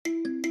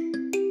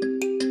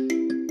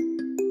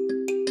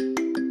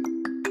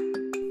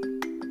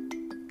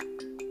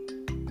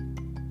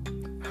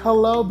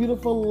Hello,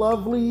 beautiful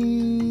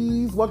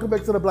lovelies. Welcome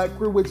back to the Black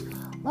Queer Witch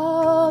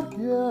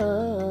podcast.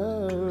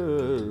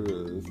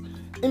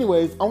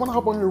 Anyways, I want to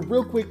hop on here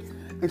real quick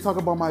and talk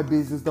about my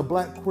business, the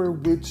Black Queer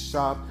Witch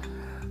Shop.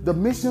 The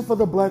mission for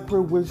the Black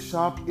Queer Witch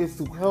Shop is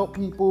to help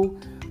people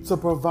to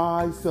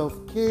provide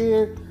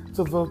self-care,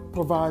 to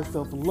provide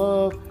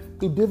self-love,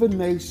 through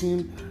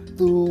divination,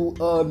 through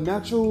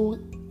natural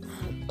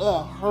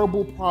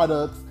herbal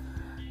products,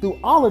 through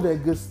all of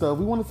that good stuff.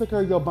 We want to take care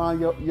of your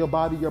body, your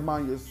body, your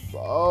mind, your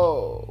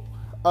soul.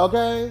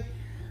 Okay?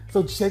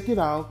 So check it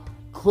out.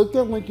 Click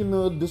that link in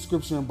the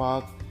description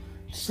box.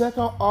 Check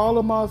out all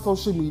of my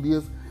social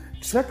medias.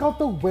 Check out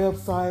the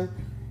website.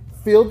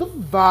 Feel the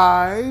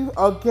vibe.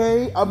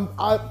 Okay? I'm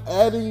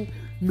adding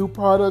new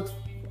products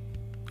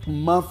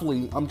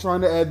monthly. I'm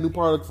trying to add new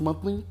products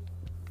monthly.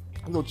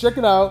 So check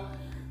it out.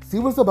 See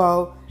what it's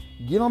about.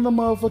 Get on the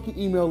motherfucking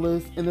email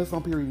list. And it's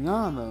on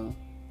Periana.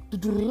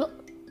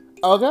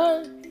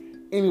 Okay?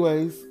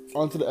 Anyways,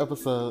 on to the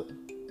episode.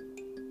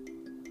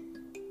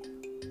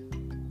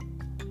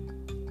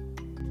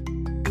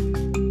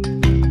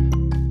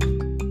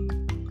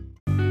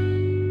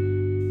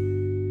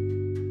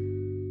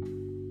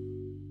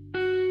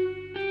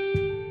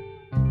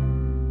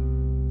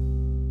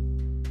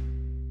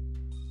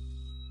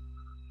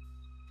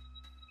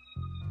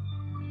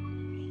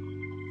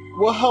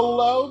 Well,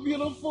 hello,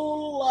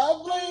 beautiful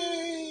lovelies.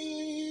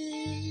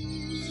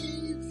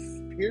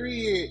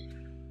 Period.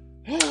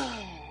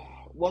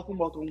 Welcome,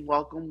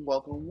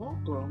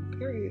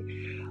 period.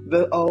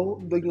 The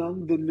old, the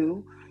young, the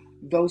new,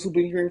 those who've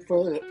been here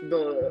for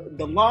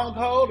the long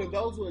haul, and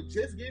those who are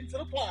just getting to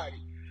the party.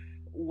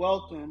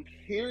 Welcome,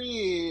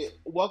 period.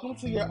 Welcome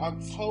to your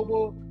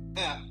October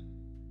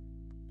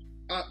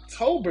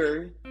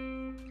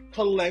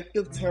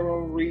collective tarot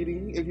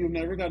reading. If you've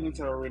never gotten a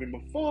tarot reading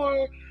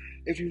before,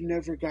 if you've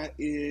never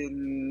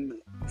gotten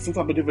some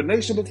type of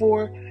divination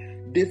before,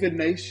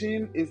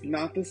 divination is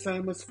not the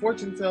same as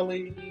fortune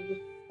telling.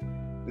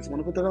 Just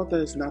want to put that out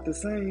there. It's not the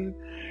same.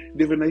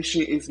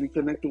 Divination is me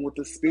connecting with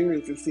the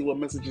spirits and see what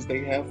messages they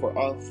have for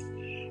us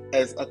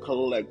as a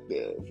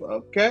collective.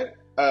 Okay?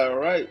 All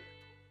right.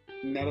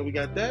 Now that we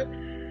got that,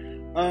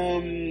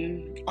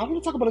 I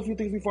want to talk about a few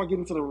things before I get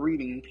into the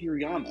reading.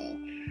 Periana.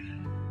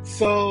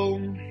 So,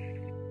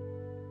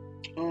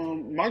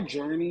 my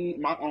journey,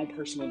 my own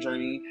personal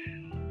journey,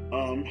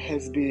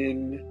 has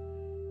been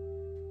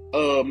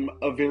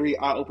a very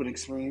eye-opening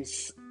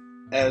experience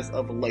as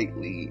of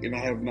lately, and I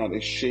have not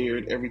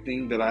shared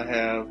everything that I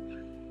have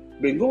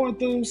been going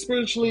through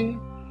spiritually.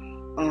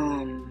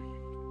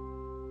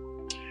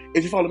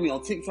 If you follow me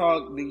on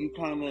TikTok, then you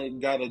kind of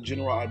got a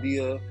general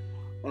idea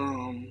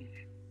of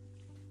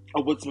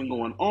what's been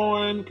going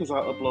on, because I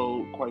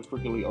upload quite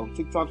frequently on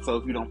TikTok. So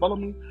if you don't follow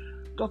me,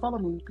 go follow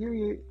me,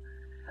 period.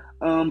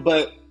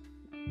 But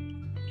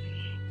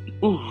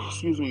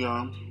excuse me,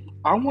 y'all.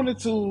 I wanted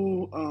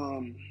to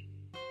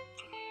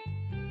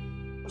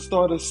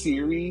start a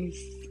series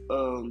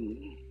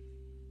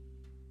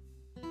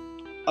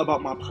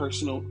about my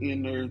personal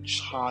inner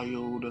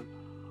child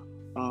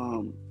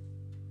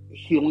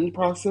healing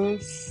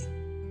process.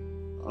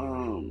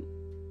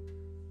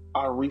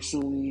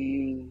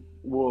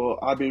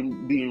 I've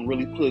been being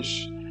really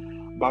pushed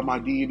by my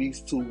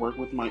deities to work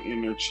with my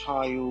inner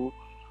child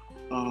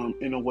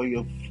in a way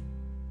of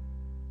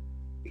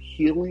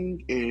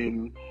healing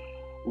and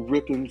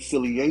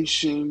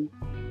reconciliation.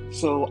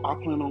 So I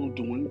plan on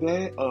doing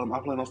that. I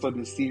plan on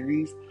starting a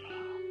series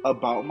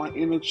about my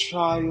inner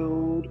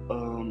child,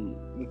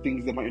 the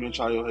things that my inner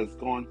child has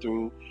gone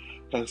through,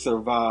 has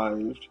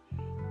survived,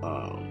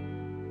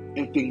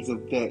 and things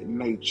of that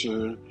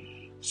nature.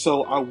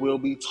 So I will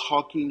be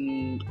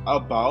talking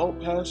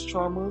about past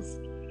traumas,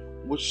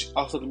 which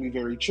also can be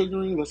very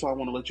triggering. That's why I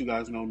want to let you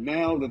guys know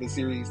now that the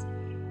series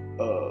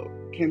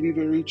can be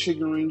very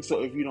triggering.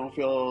 So if you don't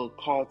feel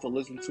called to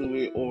listen to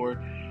it,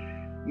 or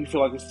you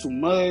feel like it's too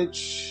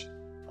much,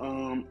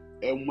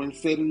 and when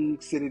sit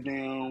it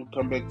down,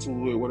 come back to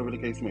it, whatever the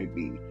case may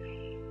be.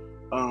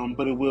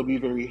 But it will be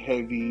very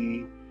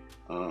heavy.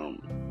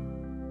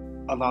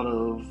 A lot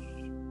of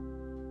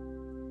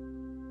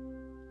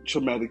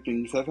traumatic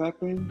things have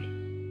happened.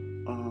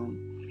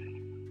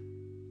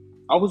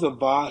 I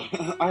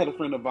had a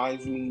friend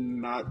advise me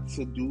not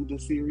to do the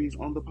series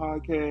on the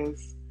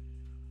podcast,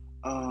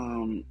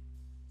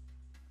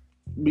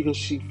 because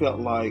she felt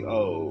like,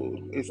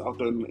 it's out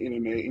there on the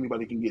internet,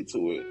 anybody can get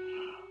to it.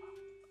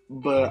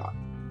 But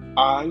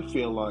I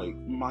feel like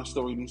my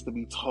story needs to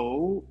be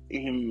told,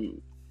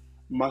 and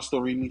my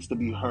story needs to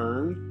be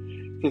heard,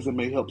 because it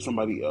may help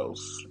somebody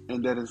else.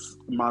 And that is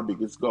my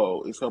biggest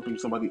goal, is helping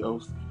somebody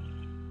else.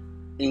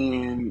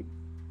 And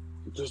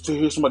just to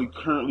hear somebody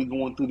currently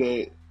going through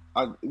that,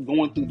 I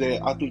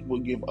think will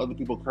give other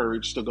people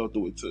courage to go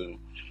through it too.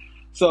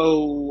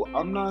 So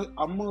I'm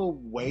gonna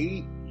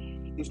wait.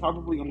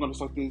 I'm gonna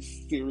start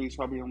this series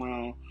probably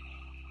around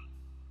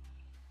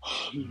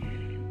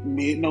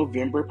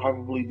mid-November,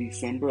 probably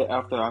December,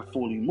 after I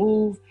fully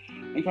move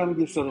and kind of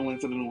get settled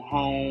into the new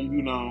home,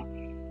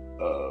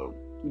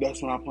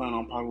 that's when I plan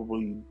on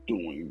probably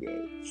doing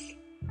that.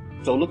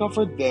 So look out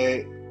for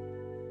that.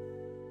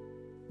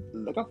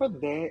 Look out for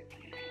that.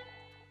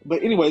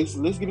 But anyways,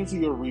 let's get into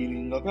your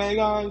reading. Okay,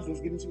 guys,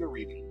 let's get into your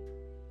reading.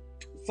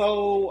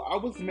 So I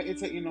was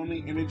meditating on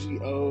the energy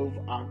of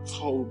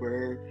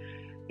October,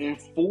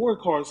 and four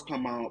cards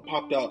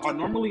popped out. I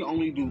normally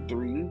only do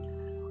three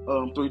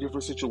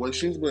different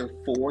situations, but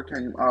four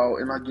came out,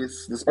 and I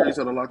guess the spirits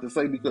had a lot to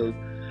say because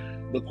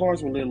the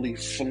cards were literally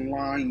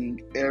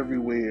flying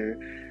everywhere,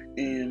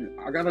 and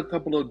I got a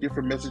couple of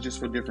different messages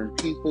for different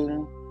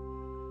people.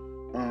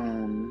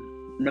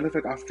 Matter of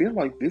fact, I feel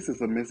like this is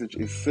a message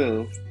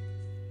itself.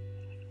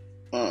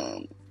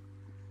 Um,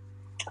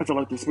 I feel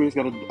like the spirits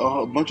got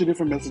a bunch of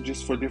different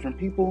messages for different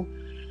people.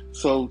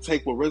 So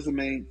take what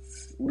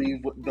resonates,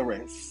 leave the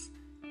rest.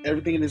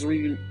 Everything in this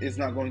reading is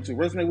not going to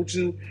resonate with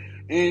you,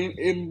 and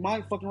it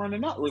might fucking run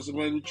and not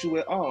resonate with you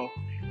at all.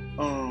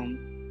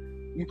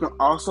 You can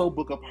also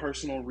book a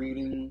personal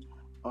reading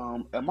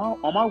on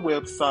my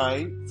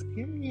website.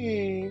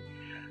 Yeah.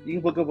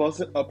 You can book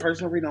a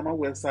personal reading on my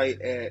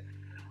website at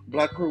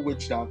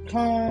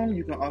blackqueerwitch.com.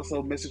 You can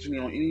also message me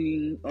on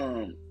any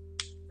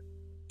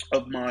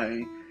of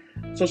my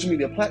social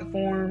media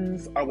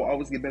platforms. I will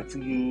always get back to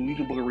you. You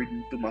can book a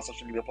reading through my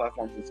social media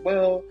platforms as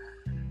well.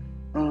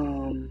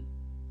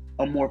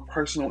 A more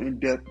personal,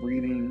 in-depth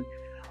reading.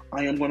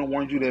 I am going to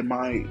warn you that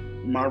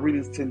my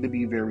readings tend to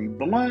be very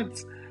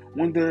blunt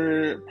when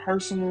they're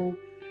personal.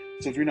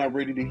 So if you're not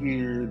ready to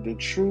hear the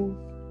truth,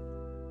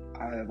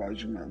 I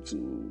advise you not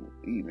to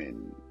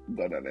even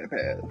go down that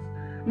path.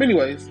 But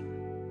anyways,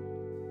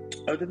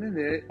 other than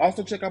that,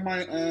 also check out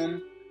my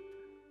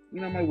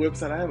my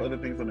website. I have other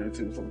things on there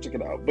too, so check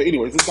it out. But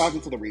anyways, let's dive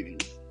into the reading.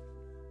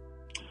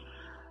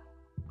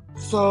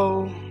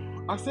 So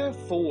I said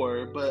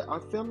four, but I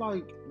feel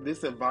like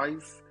this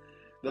advice,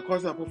 the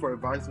cards I put for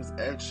advice was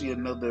actually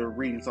another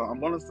reading. So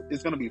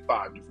it's gonna be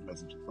 5 different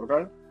messages,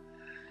 okay?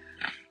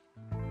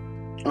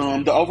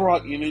 The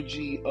overall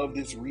energy of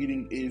this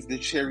reading is the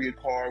Chariot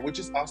card, which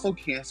is also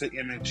Cancer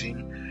energy.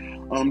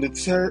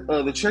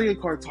 The Chariot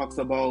card talks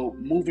about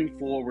moving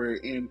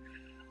forward and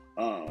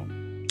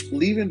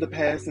leaving the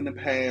past in the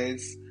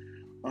past,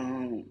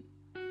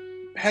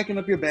 packing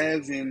up your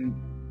bags and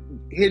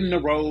hitting the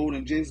road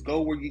and just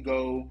go where you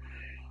go.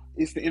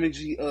 It's the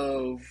energy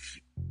of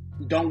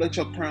don't let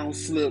your crown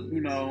slip,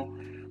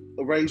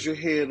 raise your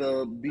head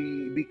up,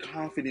 be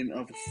confident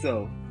of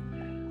self.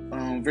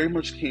 Very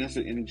much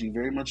Cancer energy,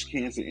 very much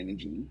Cancer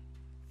energy.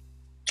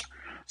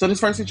 So this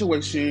first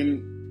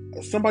situation,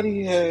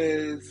 somebody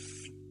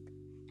has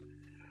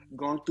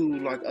gone through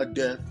like a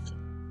death.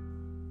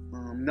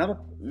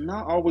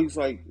 Not always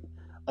like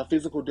a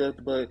physical death,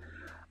 but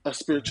a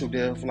spiritual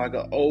death. Like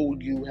an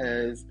old you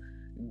has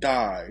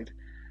died,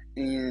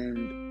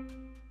 and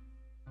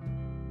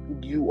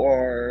you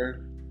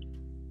are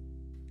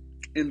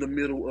in the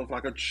middle of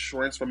like a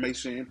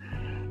transformation,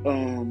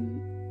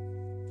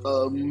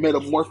 a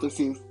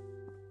metamorphosis,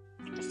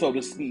 so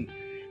to speak.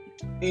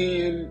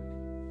 And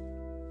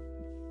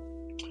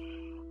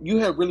you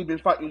have really been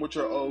fighting with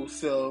your old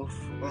self,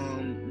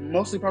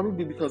 mostly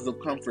probably because of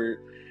comfort.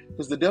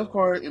 Because the Death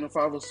card in the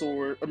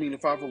the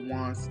 5 of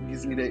Wands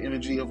gives me that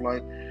energy of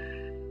like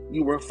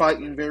you were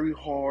fighting very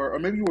hard, or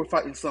maybe you were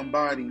fighting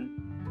somebody.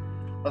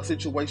 A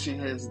situation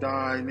has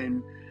died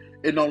and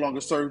it no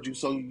longer served you,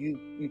 so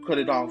you cut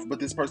it off. But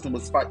this person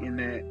was fighting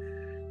that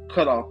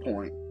cutoff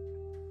point.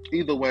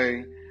 Either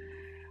way,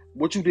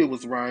 what you did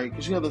was right,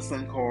 because you have the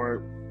Sun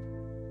card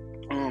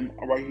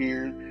right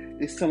here.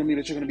 It's telling me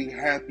that you're going to be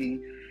happy.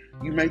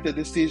 You make that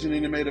decision,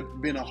 and it may have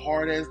been a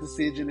hard-ass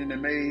decision, and it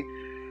may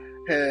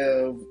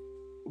have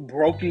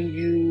broken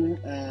you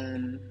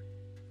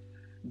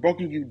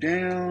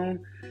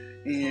down,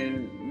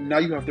 and now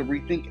you have to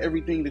rethink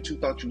everything that you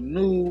thought you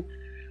knew.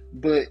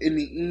 But in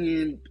the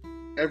end,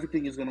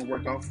 everything is going to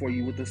work out for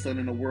you with the Sun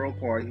and the World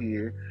card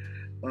here.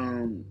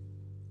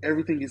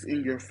 Everything is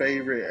in your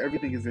favor.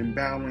 Everything is in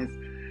balance.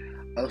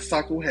 A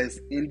cycle has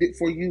ended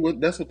for you.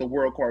 That's what the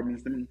World card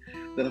means to me.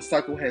 That a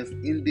cycle has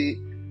ended.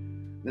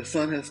 The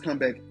sun has come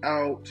back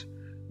out.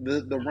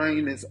 The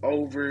rain is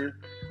over.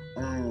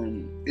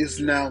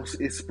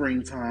 It's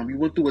springtime. You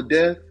went through a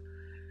death,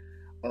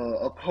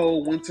 a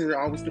cold winter.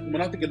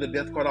 When I think of the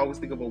Death card, I always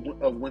think of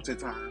winter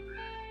time.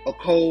 A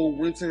cold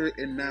winter,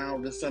 and now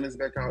the sun is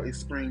back out. It's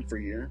spring for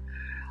you.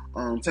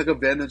 Take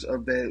advantage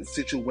of that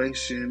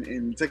situation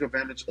and take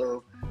advantage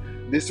of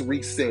this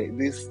reset.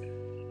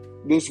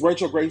 This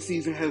retrograde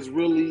season has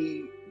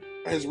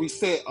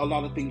reset a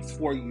lot of things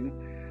for you.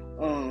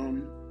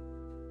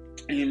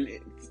 And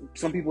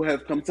some people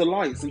have come to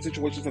light. Some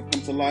situations have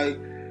come to light.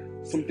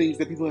 Some things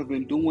that people have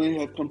been doing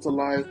have come to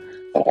light.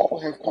 Some people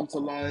have come to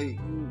light.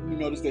 You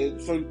notice that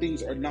certain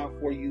things are not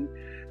for you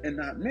and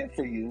not meant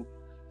for you.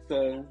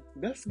 So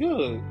that's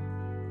good.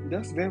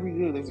 That's very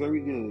good. That's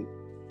very good.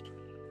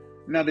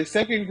 Now the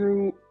second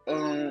group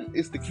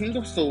is the King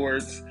of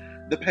Swords,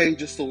 the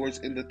Page of Swords,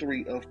 and the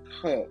Three of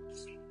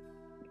Cups.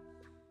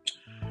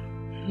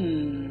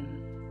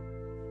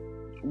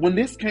 when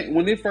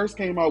it first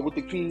came out with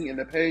the king and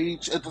the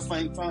page at the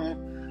same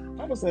time,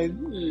 I was like,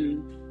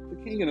 the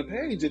king and the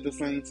page at the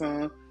same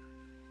time.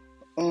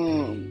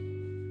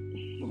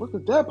 What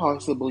could that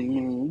possibly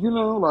mean?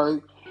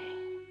 Like,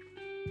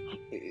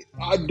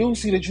 I do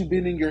see that you've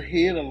been in your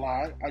head a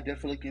lot. I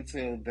definitely can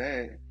tell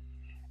that.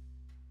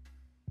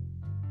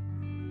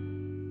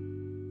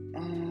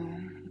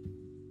 Um,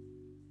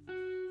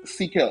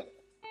 Seek help.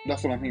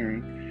 That's what I'm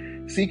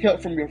hearing. Seek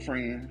help from your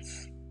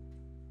friends.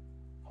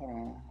 Hold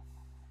on.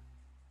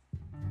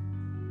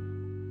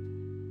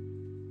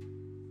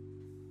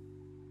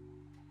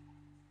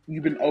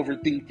 You've been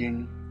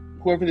overthinking.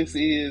 Whoever this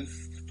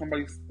is,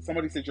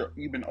 somebody said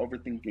you've been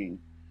overthinking.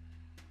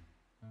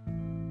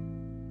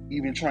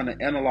 You've been trying to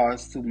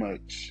analyze too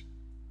much,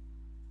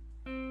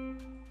 and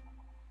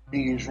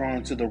you're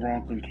drawn to the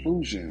wrong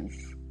conclusions.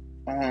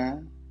 Uh huh.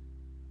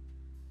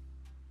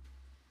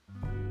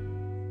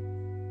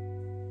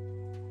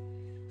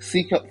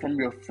 Seek help from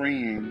your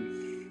friends.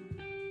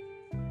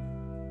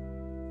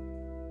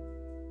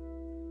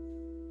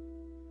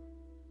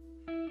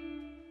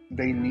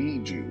 They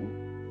need you.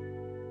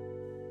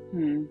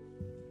 Hmm.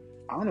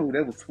 I don't know who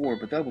that was for,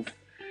 but that was.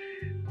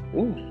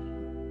 Ooh.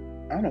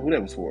 I don't know who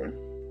that was for.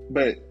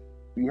 But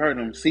you heard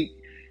them. Seek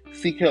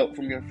help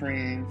from your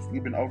friends.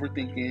 You've been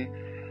overthinking.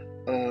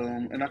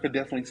 And I could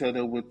definitely tell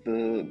that with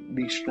the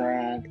be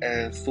strong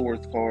as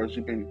swords cards.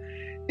 You've been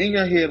in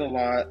your head a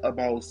lot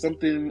about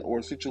something or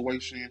a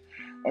situation,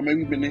 or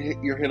maybe you've been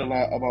in your head a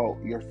lot about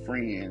your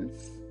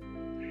friends.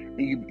 And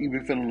you've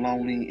been feeling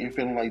lonely and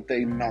feeling like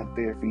they're not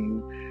there for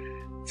you.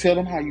 Tell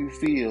them how you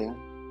feel,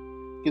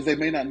 because they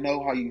may not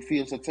know how you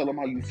feel. So tell them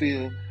how you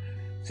feel,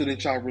 so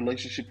that your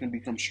relationship can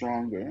become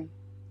stronger.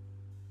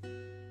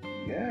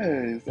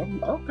 Yes,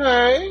 I'm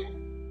okay.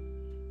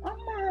 I'm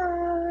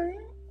alright.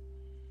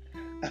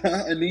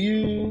 And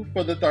you,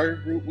 for the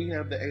third group, we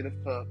have the Eight of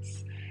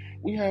Cups,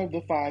 we have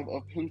the Five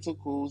of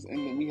Pentacles, and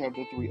then we have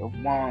the Three of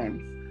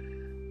Wands.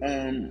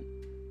 Um,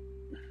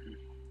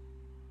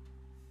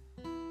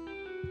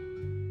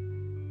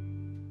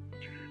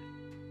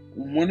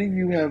 one of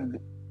you have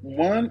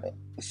one.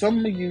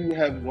 Some of you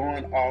have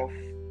gone off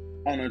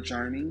on a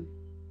journey,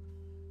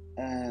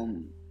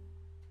 um,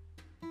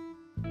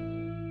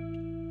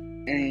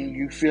 and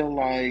you feel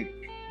like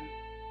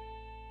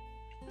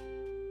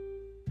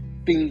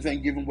things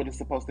ain't giving what it's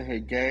supposed to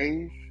have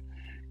gave.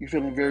 You're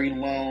feeling very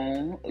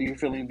alone, or you're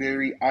feeling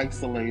very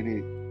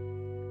isolated.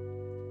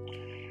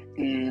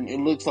 And it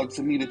looks like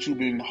to me that you've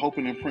been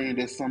hoping and praying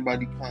that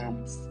somebody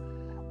comes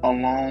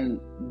along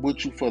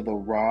with you for the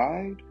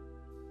ride.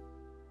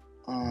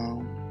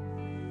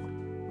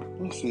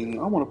 Let's see.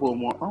 I want to pull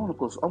more. I want to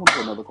pull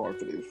another card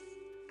for this.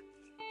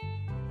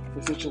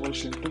 For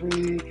situation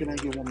 3, can I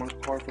get one more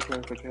card for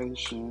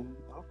clarification?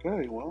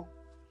 Okay, well.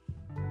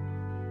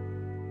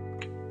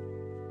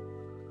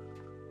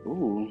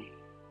 Ooh,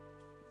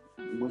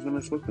 wasn't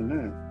expecting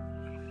that.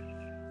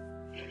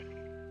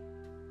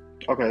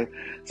 Okay,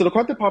 so the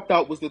card that popped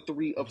out was the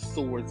Three of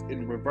Swords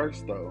in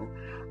reverse, though.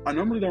 I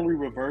normally don't read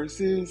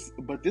reverses,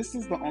 but this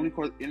is the only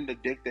card in the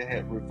deck that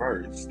had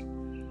reversed,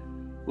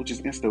 which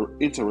is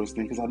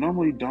interesting because I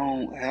normally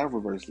don't have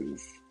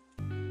reverses.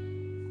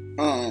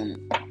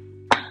 Um,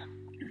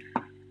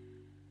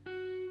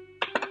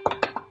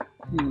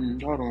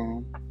 hold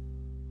on.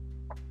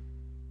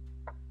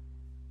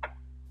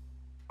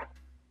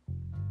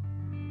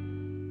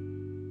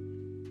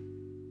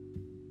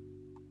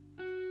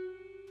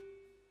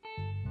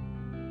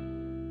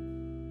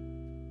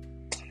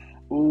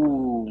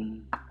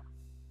 Ooh,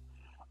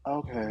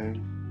 okay.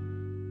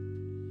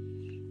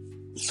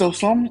 So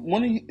some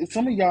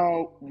of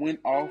y'all went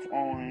off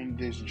on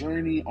this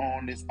journey,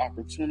 on this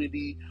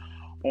opportunity,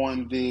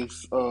 on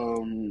this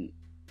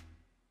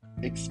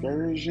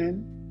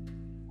excursion.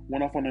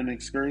 Went off on an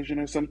excursion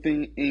or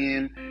something,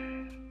 and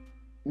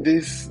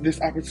this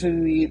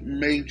opportunity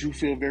made you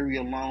feel very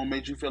alone.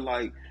 Made you feel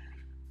like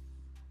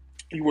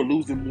you were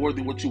losing more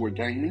than what you were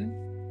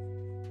gaining.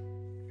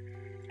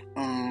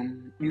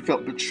 You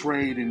felt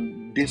betrayed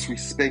and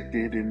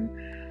disrespected, and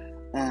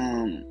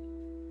um,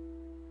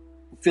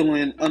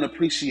 feeling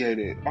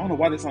unappreciated. I don't know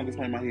why this song is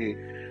playing in my head.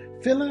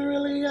 Feeling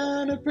really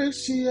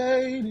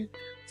unappreciated,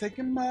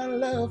 taking my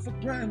love for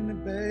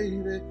granted,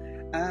 baby.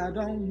 I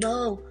don't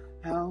know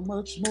how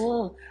much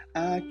more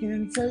I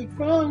can take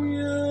from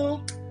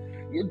you.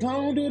 You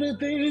don't do the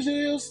things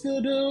you used to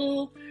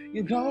do.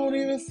 You don't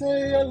even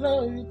say I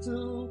love you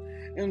too.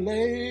 And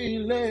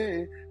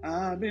lately,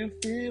 I've been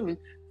feeling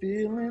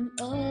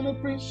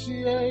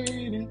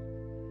unappreciated.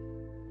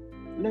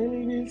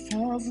 Lately, this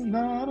house is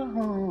not a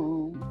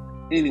home.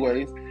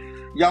 Anyways,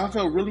 y'all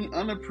felt really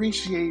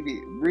unappreciated,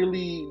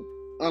 really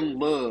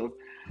unloved,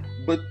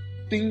 but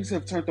things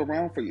have turned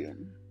around for you.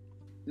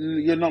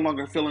 You're no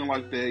longer feeling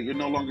like that. You're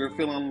no longer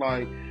feeling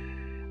like,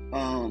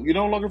 you're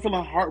no longer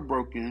feeling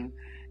heartbroken,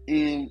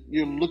 and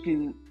you're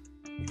looking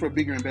for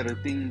bigger and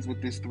better things with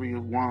this Three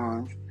of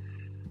Wands.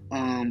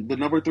 The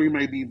number 3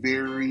 may be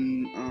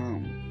very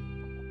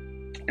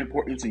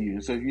important to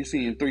you. So if you're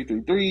seeing 3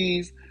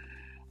 threes,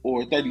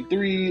 or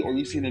 33, or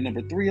you see the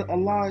number 3 a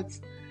lot,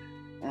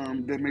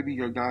 then maybe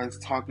your guy's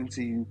talking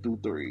to you through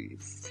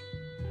threes.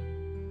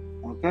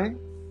 Okay?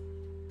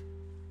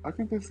 I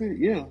think that's it.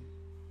 Yeah.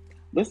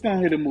 Let's go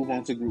ahead and move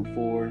on to group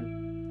 4.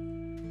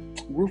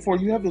 Group 4,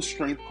 you have the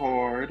Strength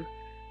card.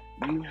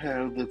 You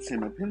have the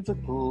Ten of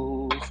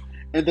Pentacles.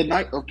 And the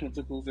Knight of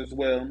Pentacles as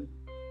well.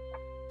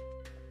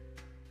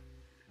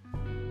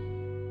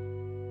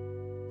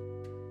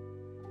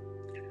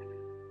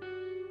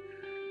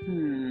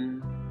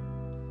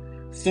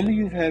 Some of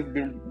you have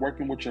been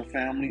working with your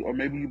family, or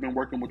maybe you've been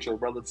working with your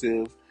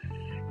relatives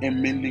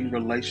and mending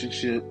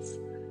relationships.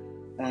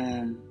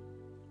 I'm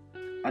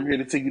here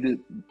to tell you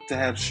to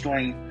have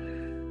strength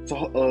to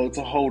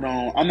hold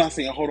on. I'm not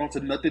saying hold on to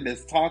nothing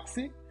that's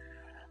toxic.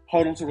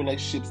 Hold on to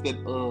relationships that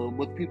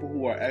with people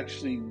who are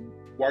actually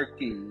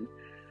working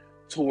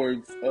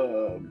towards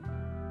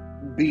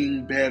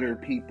being better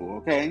people.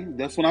 Okay,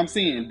 that's what I'm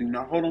saying. Do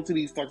not hold on to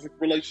these toxic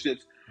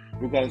relationships,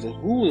 regardless of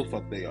who the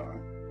fuck they are.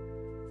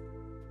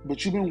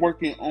 But you've been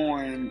working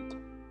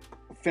on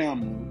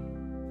family,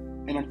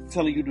 and I'm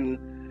telling you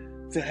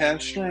to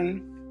have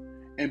strength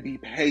and be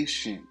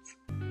patient.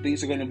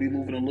 Things are going to be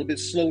moving a little bit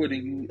slower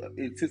than you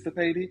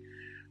anticipated,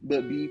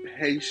 but be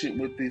patient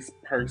with this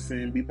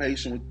person. Be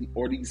patient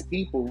with these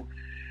people.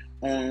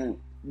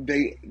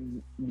 They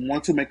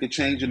want to make a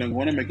change, and they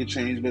want to make a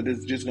change, but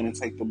it's just going to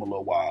take them a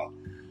little while.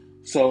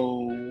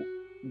 So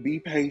be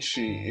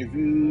patient. If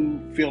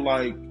you feel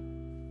like,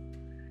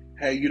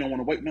 hey, you don't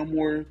want to wait no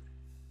more,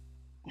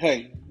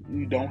 hey,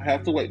 you don't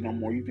have to wait no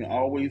more. You can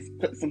always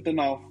cut something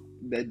off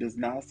that does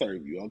not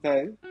serve you,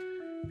 okay?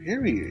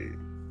 Period.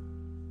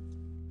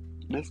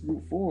 That's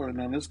group 4.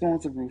 Now let's go on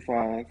to group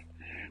 5.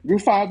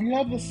 Group 5, you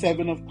have the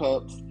 7 of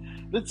Cups,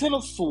 the 10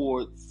 of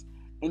Swords,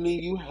 and then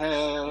you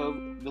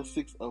have the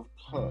 6 of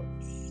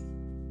Cups.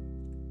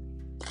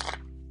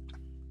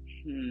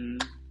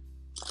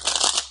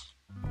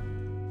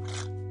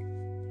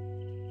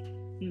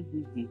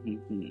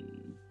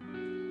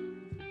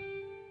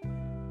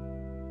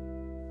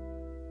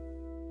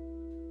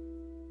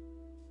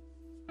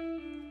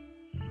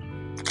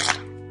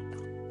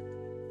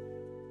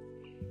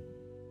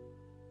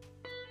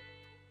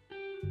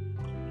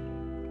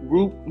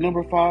 Group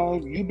number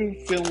 5, you've been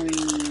feeling,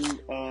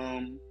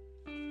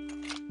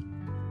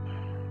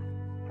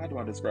 how do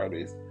I describe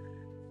this?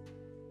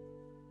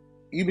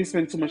 You've been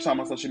spending too much time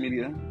on social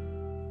media.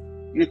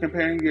 You're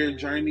comparing your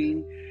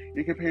journey.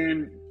 You're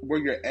comparing where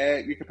you're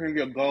at. You're comparing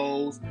your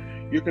goals.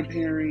 You're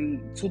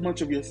comparing too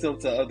much of yourself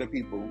to other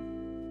people.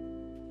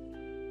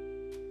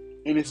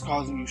 And it's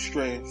causing you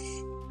stress.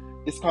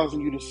 It's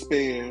causing you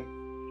despair.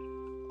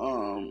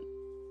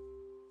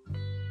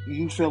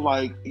 You feel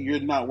like you're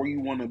not where you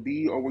want to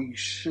be or where you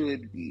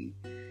should be.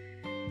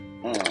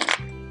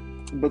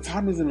 But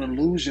time is an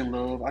illusion,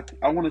 love.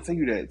 I want to tell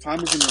you that.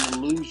 Time is an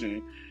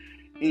illusion.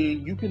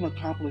 And you can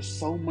accomplish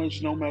so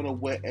much no matter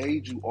what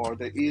age you are.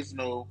 There is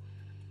no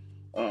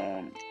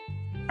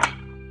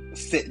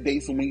set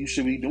dates on when you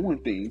should be doing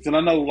things. And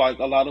I know, like,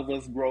 a lot of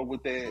us grow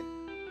with that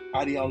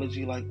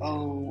ideology, like,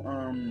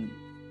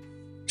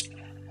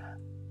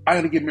 I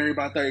got to get married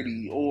by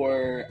 30,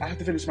 or I have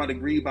to finish my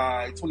degree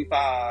by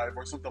 25,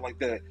 or something like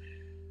that.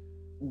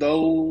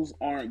 Those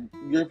aren't,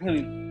 you're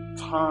putting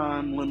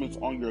time limits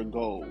on your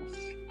goals,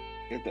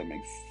 if that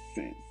makes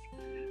sense.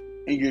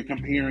 And you're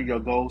comparing your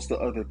goals to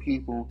other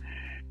people,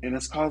 and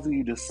it's causing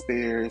you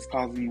despair, it's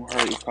causing you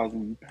hurt, it's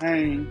causing you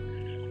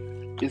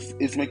pain,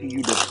 it's making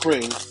you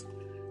depressed.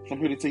 So I'm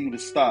here to tell you to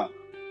stop.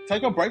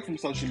 Take a break from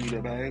social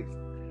media, babes.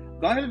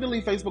 Go ahead and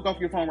delete Facebook off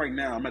your phone right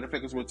now. Matter of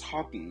fact, as we're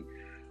talking,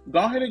 go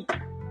ahead and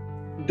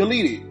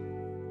delete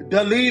it.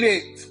 Delete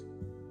it.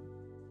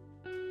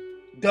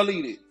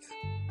 Delete it.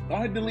 Go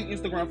ahead and delete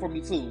Instagram for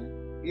me too.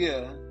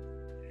 Yeah.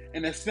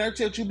 And that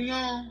Snapchat you be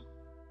on,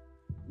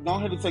 go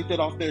ahead and take that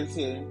off there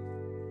too.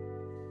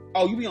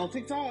 Oh, you be on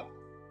TikTok?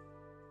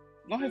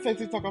 Go ahead and take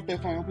TikTok off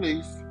that phone,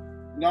 please.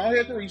 Go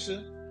ahead,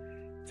 Carisha.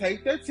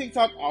 Take that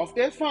TikTok off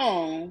that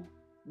phone.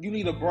 You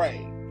need a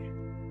break.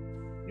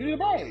 You need a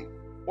break.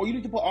 Or you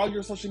need to put all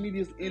your social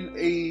medias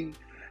in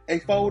a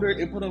folder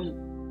and put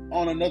them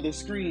on another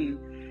screen.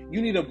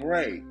 You need a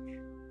break.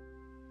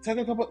 Take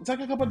a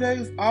couple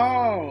days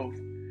off.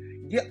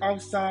 Get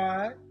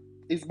outside.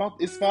 It's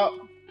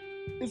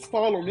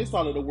fall on this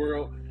side of the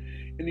world.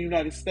 In the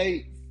United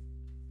States,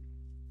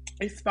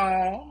 it's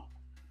fall.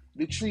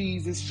 The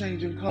trees is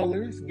changing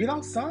colors. Get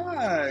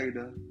outside.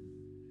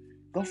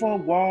 Go for a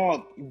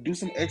walk. Do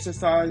some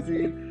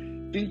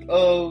exercising. Think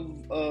of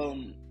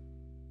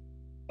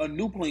a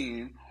new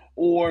plan,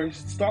 or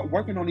start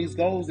working on these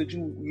goals that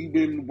you've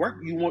been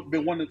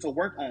wanting to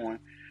work on.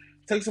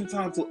 Take some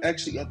time to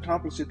actually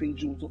accomplish the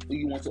things you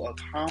want to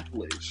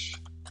accomplish.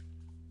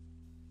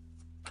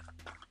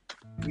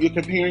 You're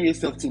comparing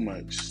yourself too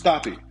much.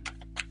 Stop it.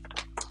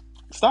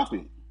 Stop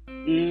it.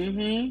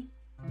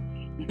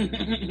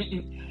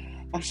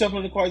 I'm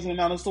shuffling the cards and the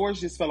Nine of Swords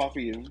just fell off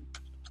of you.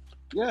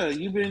 Yeah,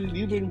 you've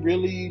been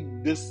really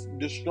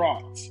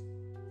distraught.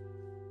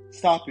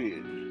 Stop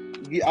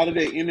it. Get out of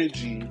that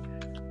energy.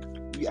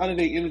 get out of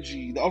their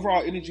energy. The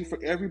overall energy for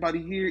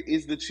everybody here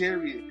is the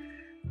Chariot.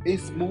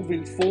 It's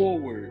moving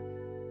forward.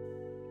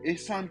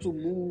 It's time to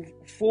move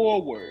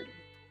forward.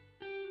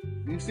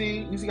 You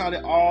see how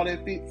that all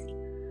that fits?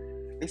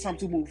 It's time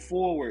to move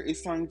forward.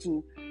 It's time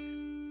to,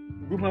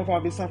 group number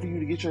 5, it's time for you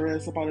to get your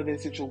ass up out of that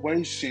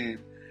situation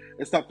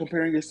and stop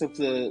comparing yourself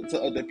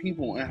to other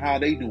people and how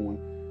they doing.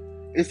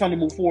 It's time to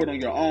move forward on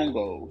your own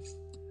goals.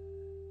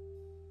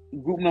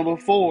 Group number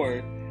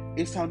 4,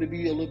 it's time to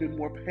be a little bit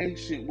more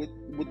patient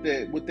with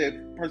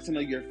that person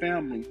or your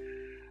family.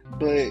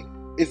 But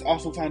it's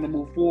also time to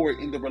move forward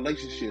in the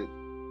relationship.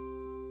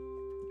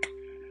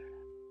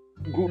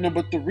 Group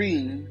number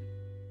 3,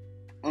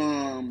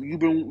 you've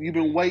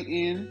been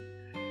waiting,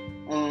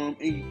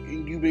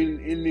 and you've been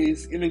in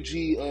this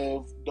energy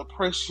of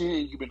depression,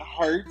 and you've been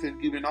hurt,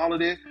 and you've been all of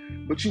that,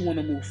 but you want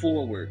to move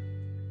forward.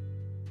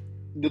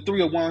 The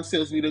 3 of Wands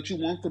tells me that you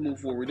want to move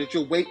forward, that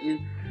you're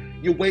waiting,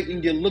 you're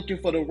looking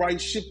for the right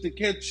ship to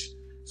catch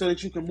so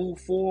that you can move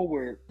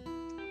forward.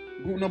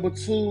 Group number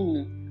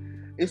 2,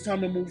 it's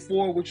time to move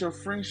forward with your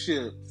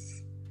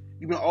friendships.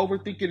 You've been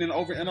overthinking and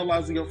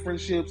overanalyzing your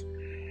friendships,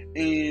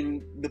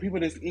 and the people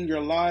that's in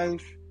your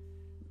life,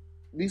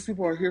 these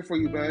people are here for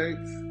you,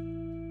 bags.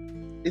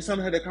 It's time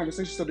to have that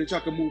conversation so that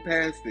y'all can move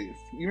past this.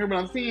 You remember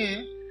what I'm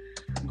saying?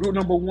 Group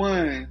number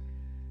 1,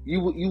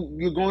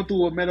 you're going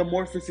through a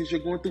metamorphosis.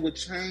 You're going through a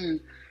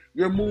change.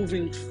 You're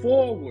moving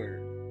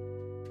forward.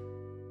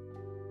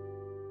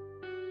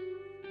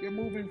 You're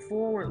moving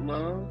forward,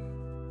 love.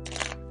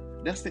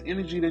 That's the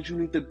energy that you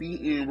need to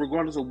be in,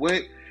 regardless of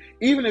what.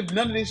 Even if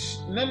none of this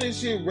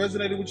shit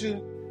resonated with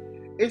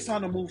you, it's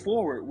time to move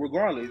forward,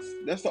 regardless.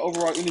 That's the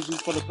overall energy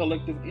for the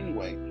collective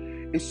anyway.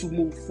 It's to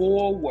move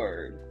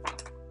forward.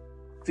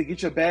 To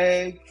get your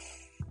bags,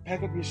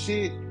 pack up your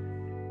shit,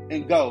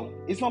 and go.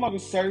 It's no longer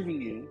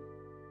serving you.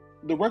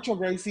 The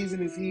retrograde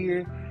season is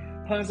here.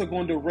 Planets are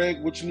going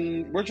direct, which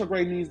means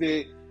retrograde means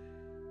that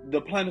the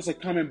planets are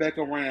coming back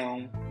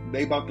around.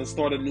 They about to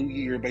start a new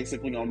year,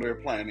 basically, on their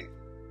planet.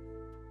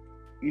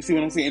 You see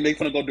what I'm saying? They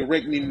gonna go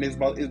direct, meaning it's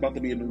about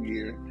to be a new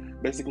year,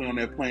 basically, on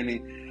their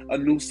planet. A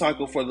new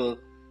cycle for the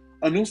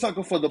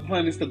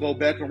planets to go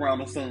back around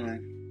the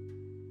sun.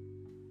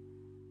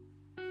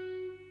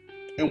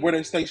 And where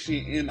they station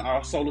in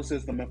our solar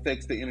system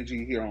affects the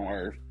energy here on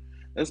Earth.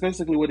 That's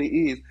basically what it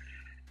is.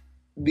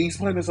 These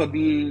planets are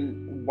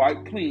being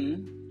wiped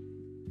clean.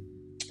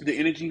 The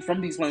energy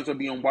from these planets are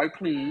being wiped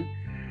clean.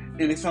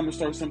 And it's time to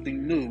start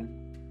something new.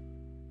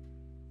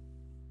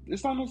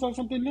 It's time to start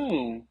something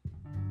new.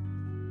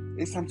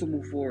 It's time to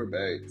move forward,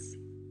 bags.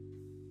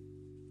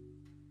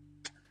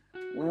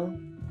 Well,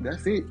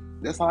 that's it.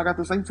 That's all I got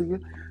to say to you.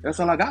 That's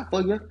all I got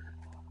for you.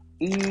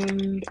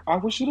 And I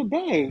wish you the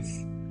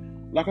best.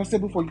 Like I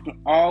said before, you can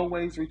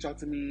always reach out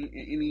to me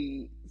in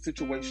any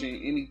situation,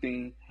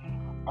 anything.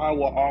 I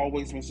will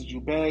always message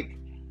you back.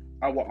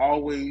 I will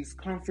always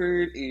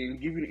comfort and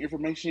give you the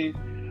information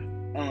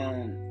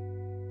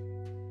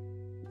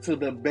to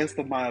the best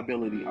of my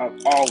ability.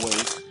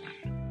 Always.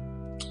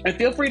 And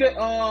feel free to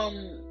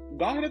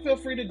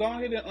go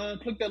ahead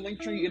and click that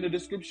link tree in the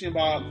description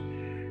box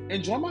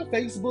and join my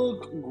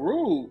Facebook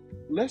group.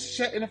 Let's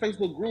chat in the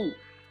Facebook group.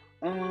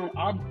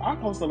 I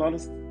post a lot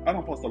of. I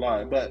don't post a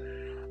lot, but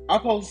I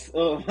post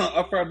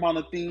a fair amount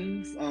of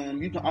things.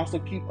 You can also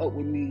keep up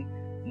with me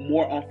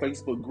more on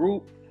Facebook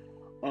group.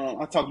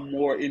 I talk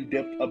more in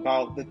depth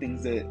about the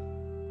things that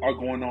are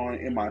going on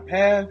in my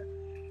path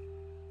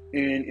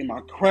and in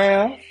my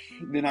craft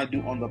than I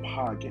do on the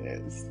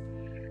podcast.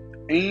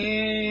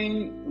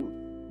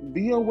 And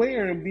be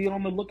aware and be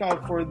on the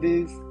lookout for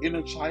this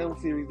Inner Child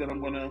series that I'm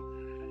going to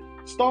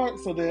start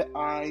so that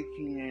I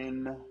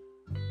can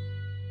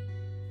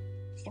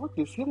start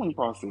this healing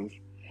process.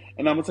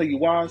 And I'm going to tell you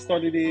why I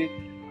started it.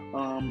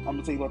 I'm going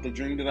to tell you about the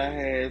dream that I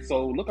had.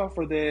 So look out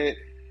for that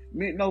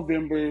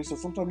mid-November, so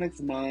sometime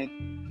next month,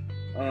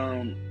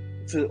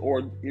 or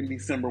in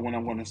December when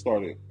I'm going to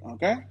start it.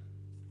 Okay?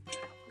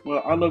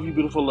 Well, I love you,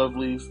 beautiful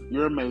lovelies.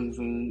 You're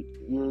amazing.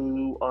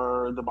 You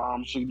are the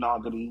bomb, She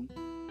Nagati.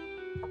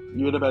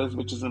 You're the baddest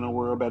bitches in the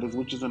world, baddest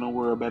witches in the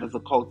world, baddest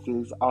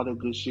occultists, all that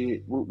good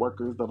shit, root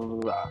workers, da da da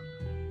da.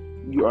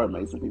 You are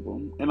amazing,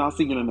 people. And I'll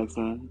see you in the next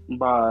one.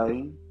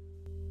 Bye.